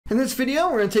In this video,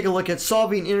 we're going to take a look at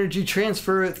solving energy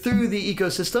transfer through the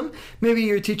ecosystem. Maybe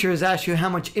your teacher has asked you how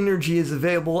much energy is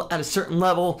available at a certain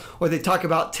level, or they talk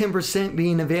about 10%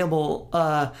 being available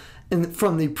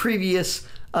from the previous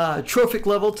trophic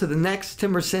level to the next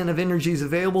 10% of energy is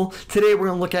available. Today we're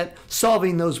going to look at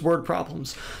solving those word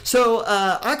problems. So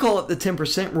I call it the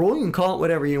 10% rule. You can call it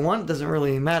whatever you want. It doesn't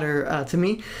really matter to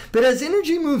me. But as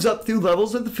energy moves up through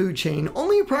levels of the food chain,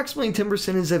 only approximately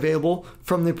 10% is available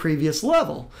from the previous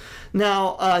level.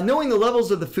 Now, knowing the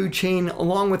levels of the food chain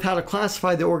along with how to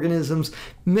classify the organisms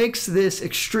makes this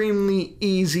extremely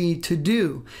easy to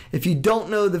do. If you don't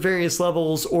know the various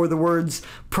levels or the words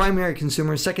primary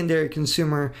consumer, secondary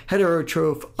consumer,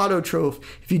 heterotroph, autotroph,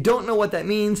 if you don't know what that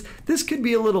means, this could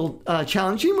be a little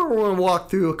challenging, but we're going to walk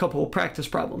through a couple of practice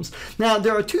problems. Now,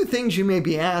 there are two things you may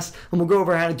be asked, and we'll go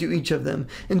over how to do each of them.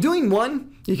 In doing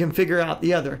one, you can figure out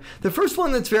the other. The first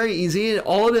one that's very easy,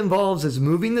 all it involves is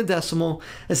moving the decimal.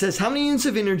 It says how many units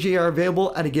of energy are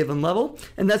available at a given level,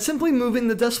 and that's simply moving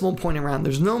the decimal point around.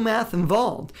 There's no math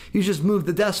involved. You just move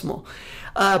the decimal.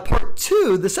 Part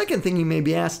two, the second thing you may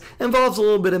be asked, involves a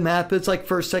little bit of math, but it's like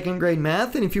first, second grade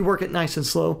math, and if you work it nice and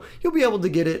slow, you'll be able to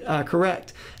get it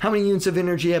correct. How many units of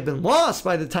energy have been lost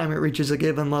by the time it reaches a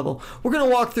given level? We're going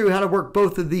to walk through how to work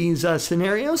both of these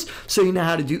scenarios so you know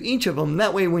how to do each of them.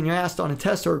 That way, when you're asked on a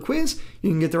test or a quiz, you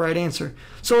can get the right answer.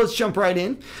 So let's jump right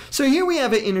in. So here we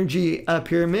have an energy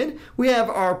pyramid. We have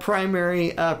our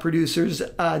primary producers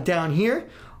down here.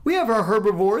 We have our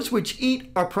herbivores, which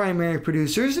eat our primary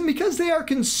producers, and because they are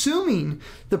consuming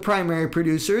the primary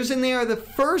producers, and they are the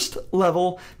first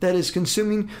level that is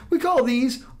consuming, we call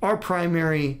these our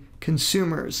primary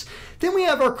consumers. Then we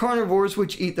have our carnivores,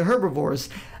 which eat the herbivores.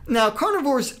 Now,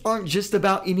 carnivores aren't just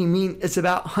about eating meat, it's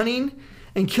about hunting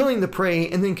and killing the prey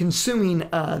and then consuming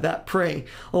that prey.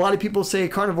 A lot of people say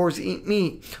carnivores eat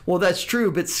meat. Well, that's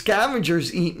true, but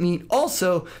scavengers eat meat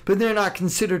also, but they're not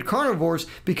considered carnivores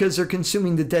because they're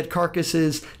consuming the dead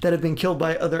carcasses that have been killed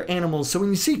by other animals. So when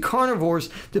you see carnivores,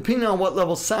 depending on what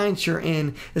level science you're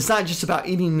in, it's not just about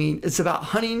eating meat, it's about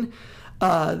hunting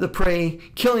the prey,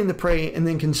 killing the prey, and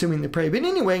then consuming the prey. But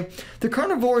anyway, the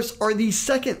carnivores are the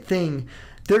second thing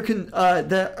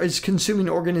that is consuming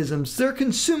organisms. They're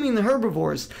consuming the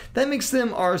herbivores. That makes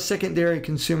them our secondary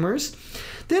consumers.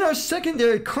 Then our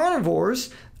secondary carnivores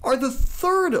are the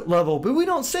third level, but we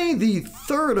don't say the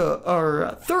third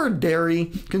or third dairy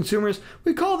consumers.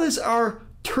 We call this our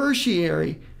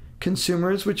tertiary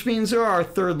consumers, which means they're our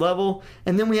third level.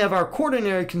 And then we have our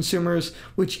quaternary consumers,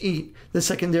 which eat the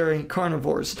secondary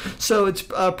carnivores. So it's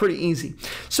pretty easy.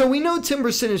 So we know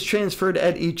 10% is transferred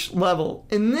at each level.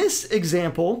 In this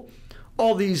example,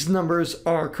 all these numbers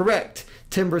are correct.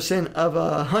 10% of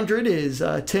 100 is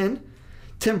 10.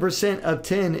 10% of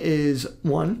 10 is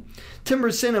 1.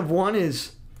 10% of 1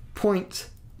 is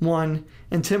 0.1.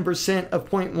 And 10% of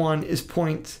 0.1 is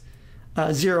 0.01.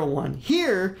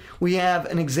 Here we have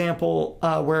an example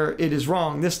where it is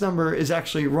wrong. This number is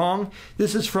actually wrong.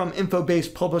 This is from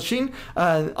Info-Based Publishing.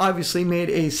 Obviously made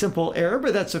a simple error,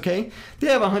 but that's okay. They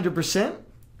have 100%.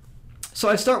 So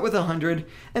I start with 100,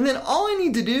 and then all I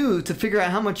need to do to figure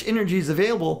out how much energy is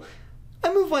available,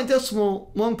 I move my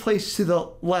decimal one place to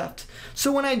the left.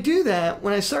 So when I do that,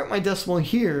 when I start my decimal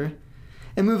here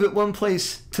and move it one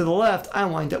place to the left, I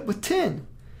wind up with 10.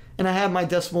 And I have my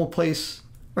decimal place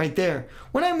right there.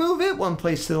 When I move it one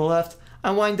place to the left,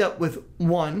 I wind up with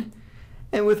 1.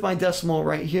 And with my decimal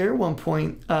right here,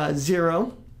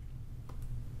 1.0.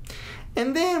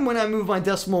 And then when I move my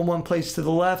decimal one place to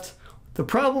the left, the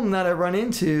problem that I run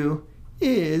into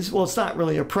is, well, it's not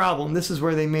really a problem. This is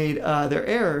where they made their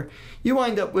error. You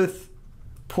wind up with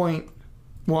 0.1,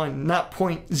 not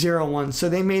 0.01. So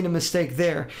they made a mistake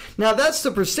there. Now that's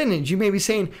the percentage. You may be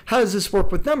saying, how does this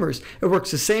work with numbers? It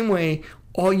works the same way.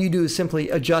 All you do is simply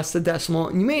adjust the decimal,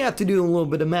 and you may have to do a little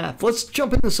bit of math. Let's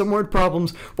jump into some word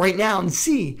problems right now and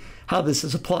see how this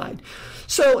is applied.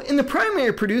 So in the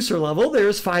primary producer level,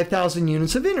 there's 5,000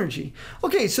 units of energy.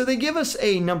 Okay, so they give us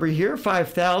a number here,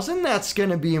 5,000. That's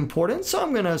going to be important, so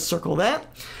I'm going to circle that.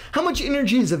 How much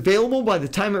energy is available by the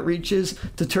time it reaches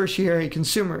the tertiary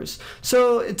consumers?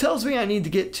 So it tells me I need to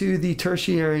get to the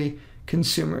tertiary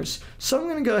consumers. So I'm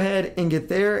going to go ahead and get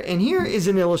there. And here is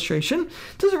an illustration.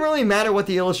 Doesn't really matter what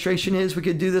the illustration is. We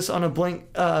could do this on a blank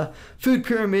food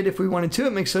pyramid if we wanted to.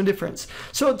 It makes no difference.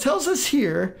 So it tells us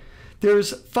here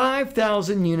there's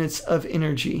 5,000 units of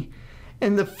energy.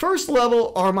 And the first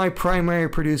level are my primary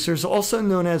producers, also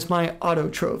known as my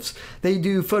autotrophs. They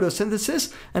do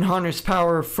photosynthesis and harness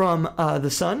power from the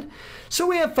sun. So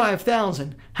we have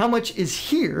 5,000. How much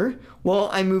is here? Well,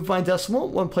 I move my decimal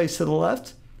one place to the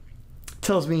left.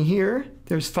 Tells me here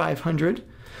there's 500.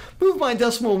 Move my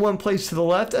decimal one place to the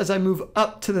left as I move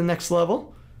up to the next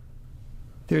level.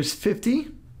 There's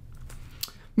 50.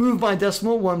 Move my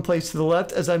decimal one place to the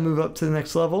left as I move up to the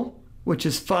next level, which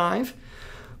is 5.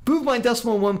 Move my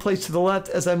decimal one place to the left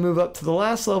as I move up to the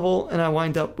last level, and I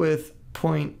wind up with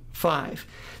 0.5.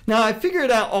 Now, I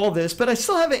figured out all this, but I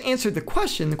still haven't answered the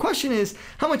question. The question is,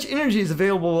 how much energy is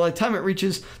available by the time it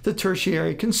reaches the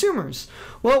tertiary consumers?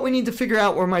 Well, we need to figure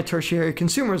out where my tertiary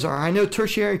consumers are. I know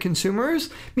tertiary consumers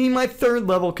mean my third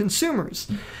level consumers.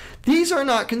 These are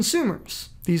not consumers.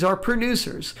 These are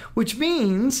producers, which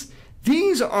means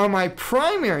these are my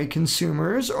primary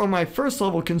consumers or my first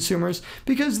level consumers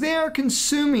because they are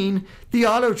consuming the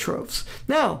autotrophs.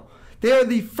 Now, they are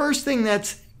the first thing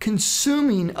that's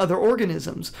consuming other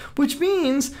organisms, which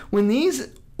means when these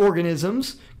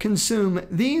organisms consume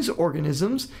these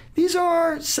organisms, these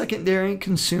are secondary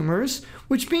consumers,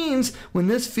 which means when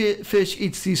this fish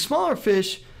eats these smaller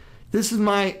fish, this is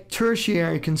my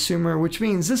tertiary consumer, which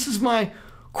means this is my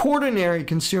quaternary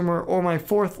consumer or my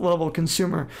fourth level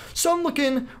consumer. So I'm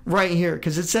looking right here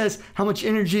because it says how much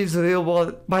energy is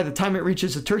available by the time it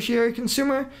reaches a tertiary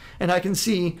consumer, and I can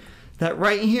see that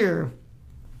right here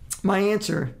my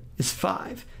answer is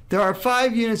 5. There are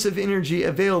 5 units of energy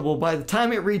available by the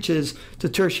time it reaches the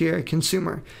tertiary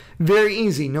consumer. Very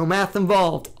easy, no math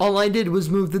involved. All I did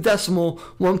was move the decimal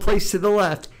one place to the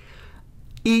left.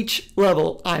 Each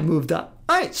level I moved up.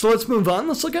 All right, so let's move on.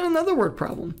 Let's look at another word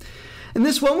problem. In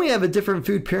this one, we have a different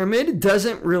food pyramid. It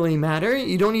doesn't really matter.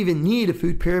 You don't even need a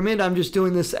food pyramid. I'm just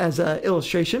doing this as an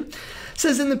illustration. It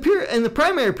says in the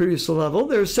primary producer level,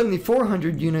 there's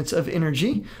 7,400 units of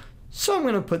energy. So I'm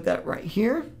going to put that right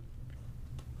here.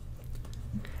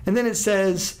 And then it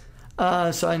says,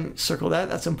 so I circle that,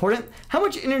 that's important. How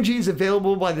much energy is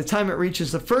available by the time it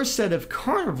reaches the first set of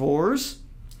carnivores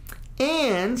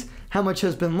and how much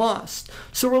has been lost?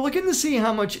 So we're looking to see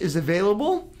how much is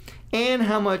available and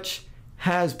how much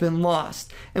has been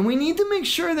lost. And we need to make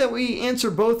sure that we answer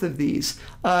both of these.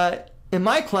 In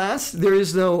my class, there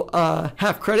is no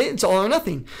half credit. It's all or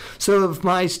nothing. So if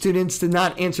my students did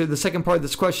not answer the second part of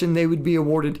this question, they would be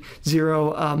awarded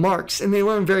 0 marks. And they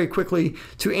learn very quickly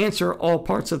to answer all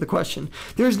parts of the question.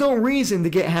 There's no reason to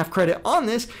get half credit on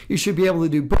this. You should be able to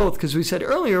do both because we said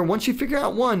earlier, once you figure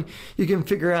out one, you can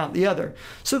figure out the other.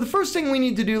 So the first thing we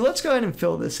need to do, let's go ahead and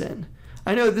fill this in.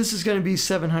 I know this is going to be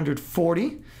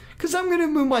 740 because I'm going to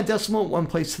move my decimal one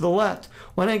place to the left.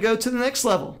 When I go to the next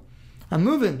level, I'm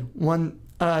moving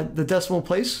the decimal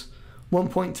place 1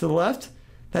 point to the left.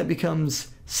 That becomes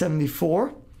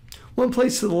 74. 1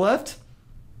 place to the left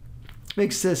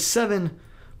makes this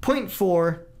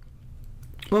 7.4.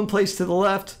 1 place to the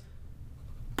left,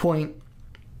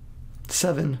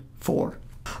 0.74.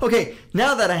 Okay,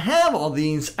 now that I have all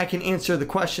these, I can answer the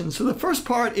question. So the first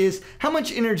part is how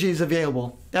much energy is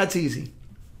available? That's easy.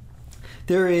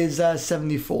 There is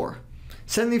 74.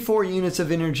 74 units of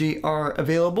energy are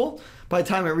available by the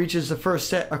time it reaches the first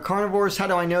set of carnivores. How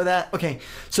do I know that? Okay,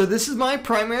 so this is my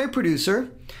primary producer.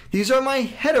 These are my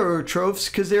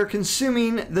heterotrophs because they're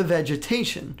consuming the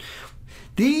vegetation.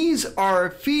 These are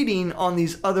feeding on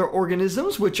these other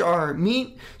organisms, which are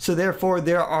meat, so therefore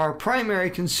there are primary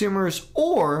consumers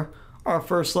or our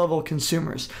first level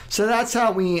consumers. So that's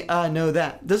how we know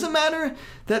that. Doesn't matter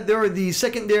that there are the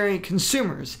secondary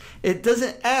consumers. It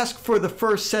doesn't ask for the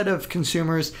first set of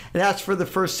consumers. It asks for the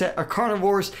first set of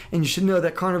carnivores, and you should know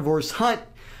that carnivores hunt,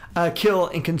 kill,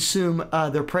 and consume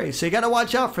their prey. So you got to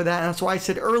watch out for that. And that's why I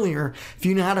said earlier, if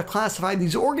you know how to classify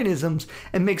these organisms,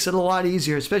 it makes it a lot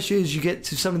easier, especially as you get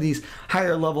to some of these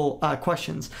higher level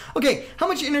questions. Okay, how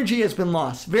much energy has been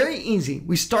lost? Very easy.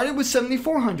 We started with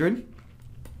 7,400.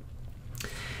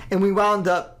 And we wound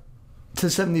up to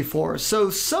 74. So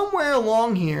somewhere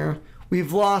along here,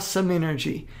 we've lost some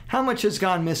energy. How much has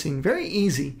gone missing? Very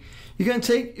easy. You're going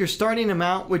to take your starting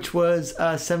amount, which was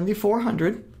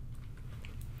 7,400.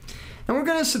 And we're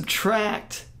going to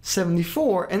subtract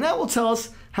 74. And that will tell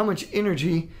us how much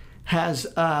energy has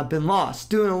been lost.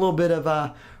 Doing a little bit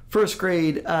of first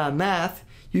grade math,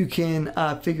 you can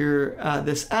figure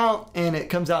this out. And it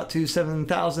comes out to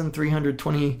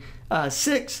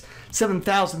 7,326.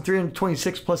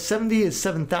 7,326 plus 70 is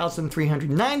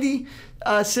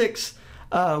 7,396.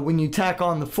 When you tack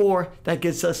on the 4, that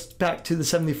gets us back to the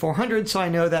 7,400. So I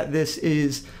know that this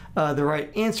is the right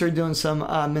answer, doing some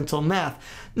mental math.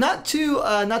 Not too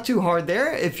hard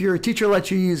there. If your teacher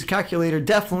lets you use a calculator,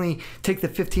 definitely take the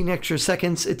 15 extra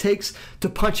seconds it takes to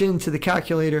punch into the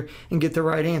calculator and get the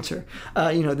right answer.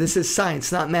 This is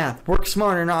science, not math. Work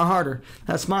smarter, not harder.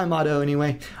 That's my motto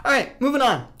anyway. All right, moving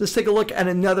on. Let's take a look at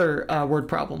another word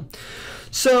problem.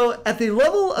 So at the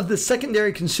level of the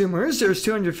secondary consumers, there's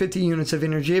 250 units of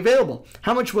energy available.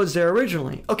 How much was there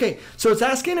originally? Okay, so it's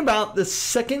asking about the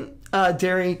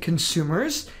secondary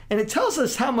consumers, and it tells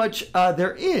us how much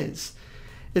there is.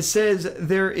 It says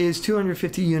there is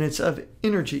 250 units of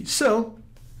energy. So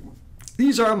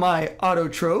these are my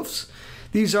autotrophs.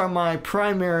 These are my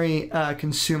primary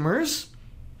consumers,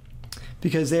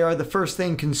 because they are the first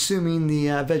thing consuming the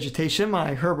vegetation,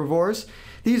 my herbivores.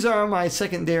 These are my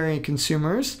secondary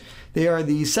consumers. They are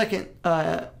the second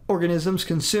organisms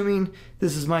consuming.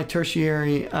 This is my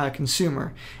tertiary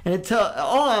consumer. And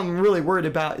all I'm really worried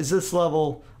about is this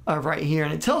level right here.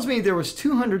 And it tells me there was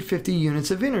 250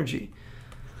 units of energy.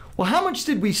 Well, how much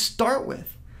did we start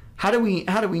with? How do we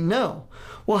know?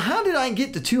 Well, how did I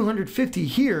get to 250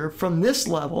 here from this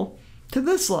level to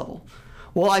this level?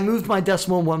 Well, I moved my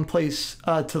decimal one place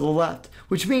to the left,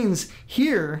 which means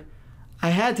here I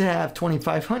had to have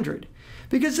 2,500.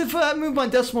 Because if I move my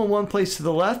decimal one place to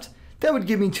the left, that would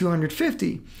give me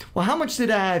 250. Well, how much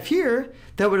did I have here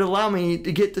that would allow me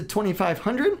to get to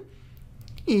 2,500?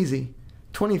 Easy,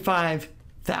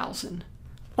 25,000.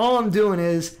 All I'm doing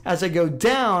is, as I go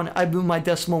down, I move my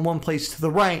decimal one place to the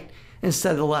right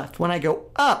instead of the left. When I go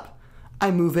up,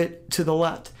 I move it to the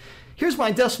left. Here's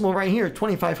my decimal right here,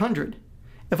 2,500.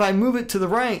 If I move it to the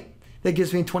right, that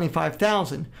gives me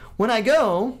 25,000. When I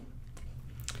go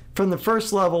from the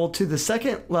first level to the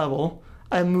second level,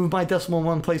 I move my decimal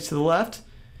one place to the left.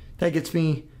 That gets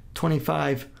me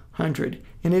 2,500.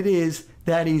 And it is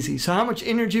that easy. So how much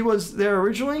energy was there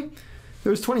originally? There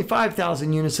was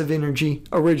 25,000 units of energy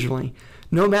originally.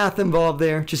 No math involved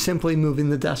there, just simply moving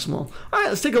the decimal. All right,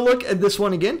 let's take a look at this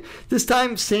one again. This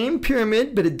time, same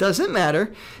pyramid, but it doesn't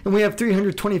matter. And we have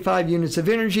 325 units of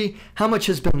energy. How much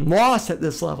has been lost at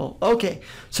this level? Okay,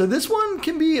 so this one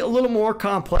can be a little more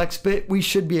complex, but we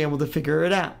should be able to figure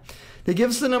it out. They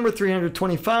give us the number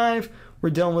 325. We're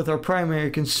dealing with our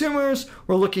primary consumers.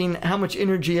 We're looking at how much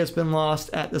energy has been lost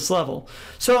at this level.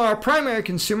 So our primary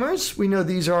consumers, we know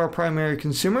these are our primary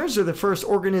consumers. They're the first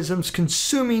organisms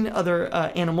consuming other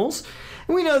animals.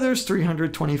 And we know there's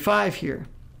 325 here,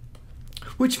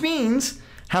 which means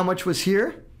how much was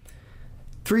here?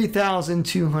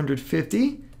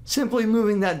 3,250. Simply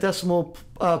moving that decimal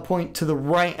point to the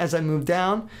right as I move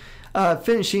down.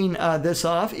 Finishing this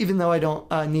off, even though I don't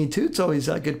need to. It's always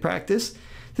good practice.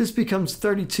 This becomes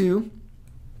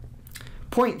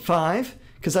 32.5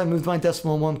 because I moved my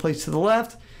decimal one place to the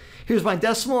left. Here's my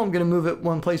decimal. I'm going to move it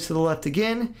one place to the left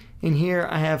again. And here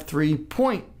I have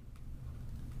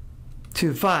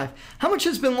 3.25. How much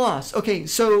has been lost? Okay,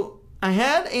 so I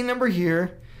had a number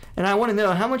here, and I want to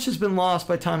know how much has been lost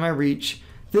by the time I reach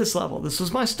this level. This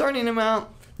was my starting amount.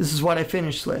 This is what I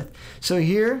finished with. So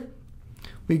here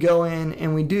we go in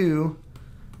and we do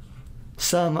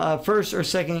some first or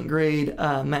second grade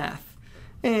math.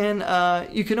 And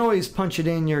you can always punch it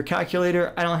in your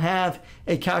calculator. I don't have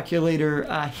a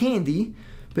calculator handy,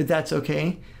 but that's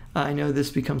okay. I know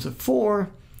this becomes a 4.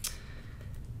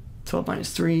 12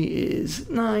 minus 3 is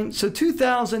 9. So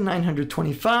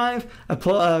 2,925.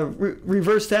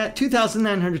 Reverse that.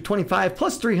 2,925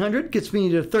 plus 300 gets me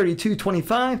to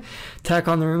 3,225. Tack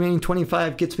on the remaining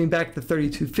 25 gets me back to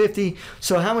 3,250.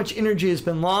 So how much energy has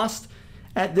been lost?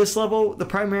 At this level, the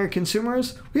primary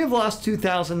consumers, we have lost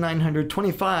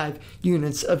 2,925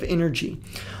 units of energy.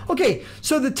 Okay,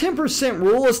 so the 10%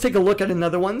 rule, let's take a look at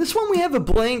another one. This one we have a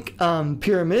blank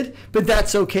pyramid, but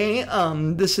that's okay.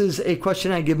 This is a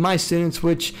question I give my students,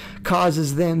 which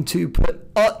causes them to put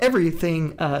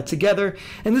everything together.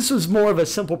 And this was more of a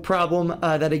simple problem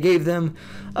that I gave them.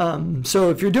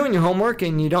 So if you're doing your homework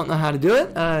and you don't know how to do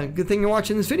it, good thing you're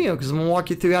watching this video, because I'm going to walk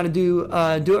you through how to do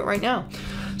it right now.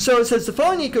 So it says the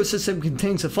following ecosystem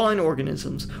contains the following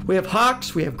organisms. We have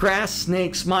hawks, we have grass,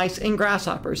 snakes, mice, and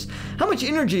grasshoppers. How much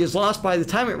energy is lost by the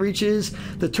time it reaches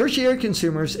the tertiary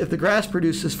consumers if the grass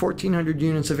produces 1,400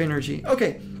 units of energy?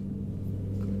 Okay.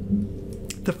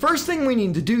 The first thing we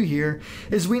need to do here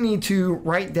is we need to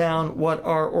write down what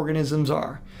our organisms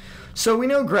are. So we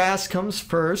know grass comes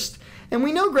first. And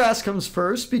we know grass comes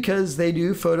first because they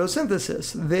do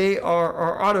photosynthesis. They are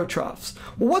our autotrophs.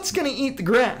 Well, what's going to eat the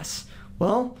grass?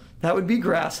 Well, that would be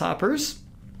grasshoppers.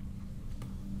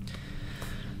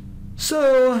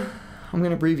 So I'm going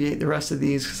to abbreviate the rest of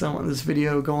these because I don't want this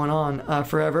video going on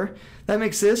forever. That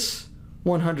makes this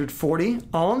 140.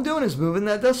 All I'm doing is moving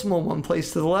that decimal one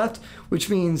place to the left, which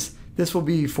means this will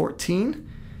be 14,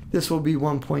 this will be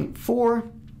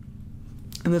 1.4,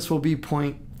 and this will be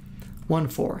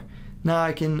 0.14. Now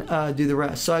I can do the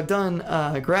rest. So I've done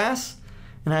grass,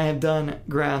 and I have done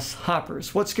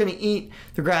grasshoppers. What's going to eat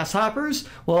the grasshoppers?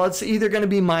 Well, it's either going to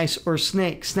be mice or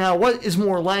snakes. Now, what is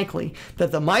more likely?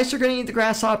 That the mice are going to eat the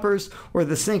grasshoppers or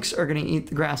the snakes are going to eat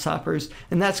the grasshoppers?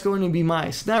 And that's going to be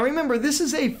mice. Now, remember, this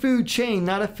is a food chain,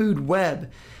 not a food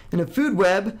web. In a food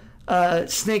web,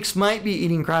 snakes might be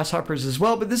eating grasshoppers as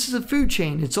well, but this is a food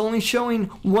chain. It's only showing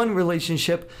one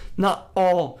relationship, not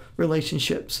all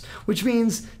relationships, which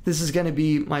means this is going to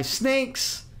be my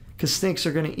snakes, because snakes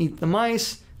are going to eat the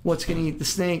mice. What's going to eat the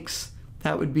snakes?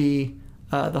 That would be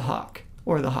the hawk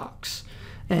or the hawks.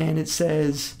 And it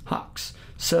says hawks.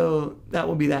 So that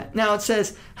will be that. Now it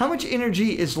says how much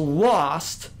energy is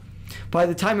lost by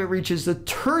the time it reaches the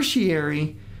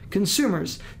tertiary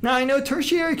consumers. Now I know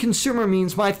tertiary consumer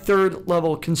means my third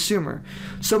level consumer.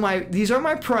 So these are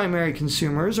my primary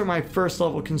consumers or my first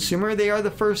level consumer. They are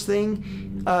the first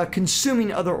thing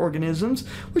consuming other organisms,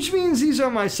 which means these are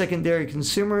my secondary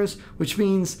consumers, which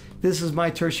means this is my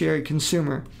tertiary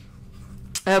consumer.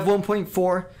 I have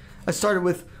 1.4. I started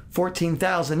with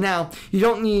 14,000. Now, you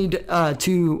don't need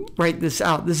to write this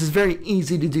out. This is very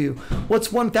easy to do.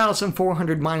 What's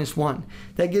 1,400 minus 1?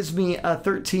 That gives me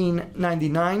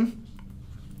 1399.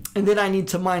 And then I need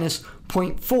to minus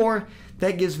 0.4.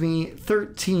 That gives me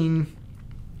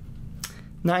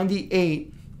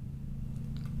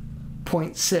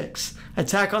 1398.6. I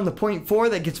tack on the 0.4.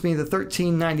 That gets me the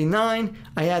 1399.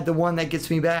 I add the 1. That gets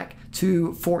me back to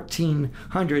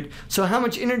 1400. So how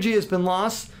much energy has been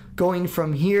lost? Going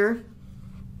from here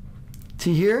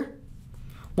to here,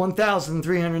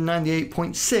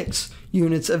 1,398.6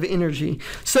 units of energy.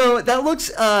 So that looks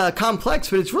complex,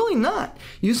 but it's really not.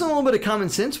 Using a little bit of common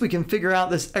sense, we can figure out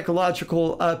this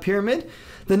ecological pyramid.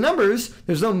 The numbers,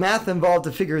 there's no math involved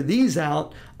to figure these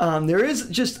out. There is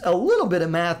just a little bit of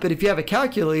math, but if you have a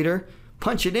calculator,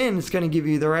 punch it in, it's going to give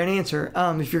you the right answer.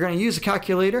 If you're going to use a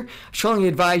calculator, I strongly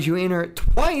advise you enter it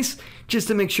twice just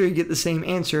to make sure you get the same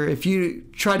answer. If you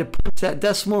try to punch that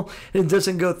decimal and it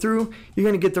doesn't go through, you're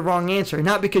going to get the wrong answer.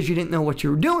 Not because you didn't know what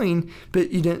you were doing, but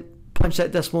you didn't punch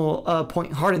that decimal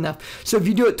point hard enough. So if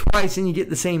you do it twice and you get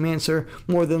the same answer,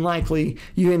 more than likely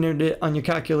you entered it on your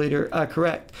calculator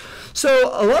correct.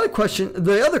 So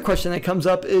the other question that comes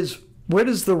up is, where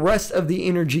does the rest of the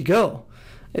energy go?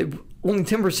 Only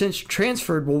 10%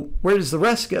 transferred. Well, where does the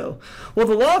rest go? Well,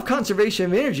 the law of conservation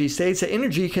of energy states that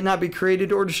energy cannot be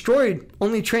created or destroyed,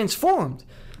 only transformed,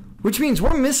 which means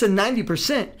we're missing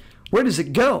 90%. Where does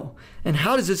it go? And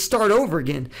how does it start over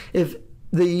again? If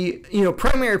the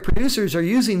primary producers are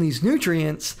using these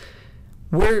nutrients,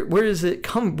 where does it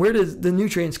come? Where does the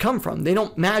nutrients come from? They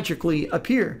don't magically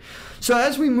appear. So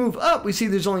as we move up, we see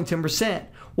there's only 10%.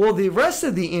 Well, the rest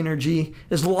of the energy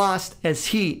is lost as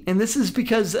heat, and this is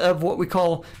because of what we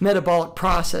call metabolic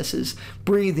processes,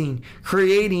 breathing,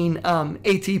 creating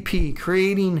ATP,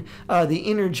 creating the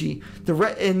energy,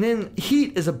 and then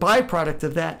heat is a byproduct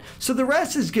of that. So the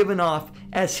rest is given off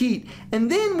as heat.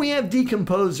 And then we have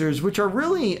decomposers, which are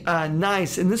really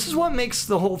nice, and this is what makes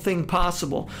the whole thing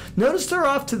possible. Notice they're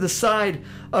off to the side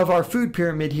of our food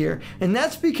pyramid here, and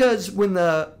that's because when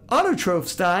the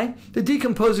autotrophs die, the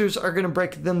decomposers are going to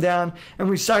break them down and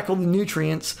recycle the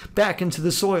nutrients back into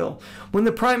the soil. When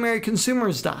the primary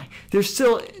consumers die, there's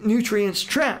still nutrients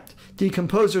trapped.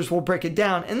 Decomposers will break it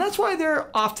down, and that's why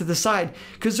they're off to the side,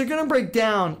 because they're going to break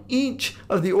down each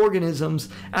of the organisms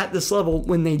at this level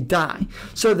when they die.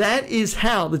 So that is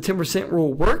how the 10%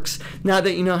 rule works. Now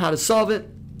that you know how to solve it,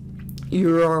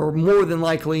 you are more than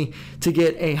likely to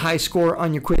get a high score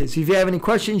on your quiz. If you have any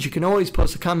questions, you can always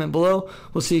post a comment below.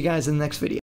 We'll see you guys in the next video.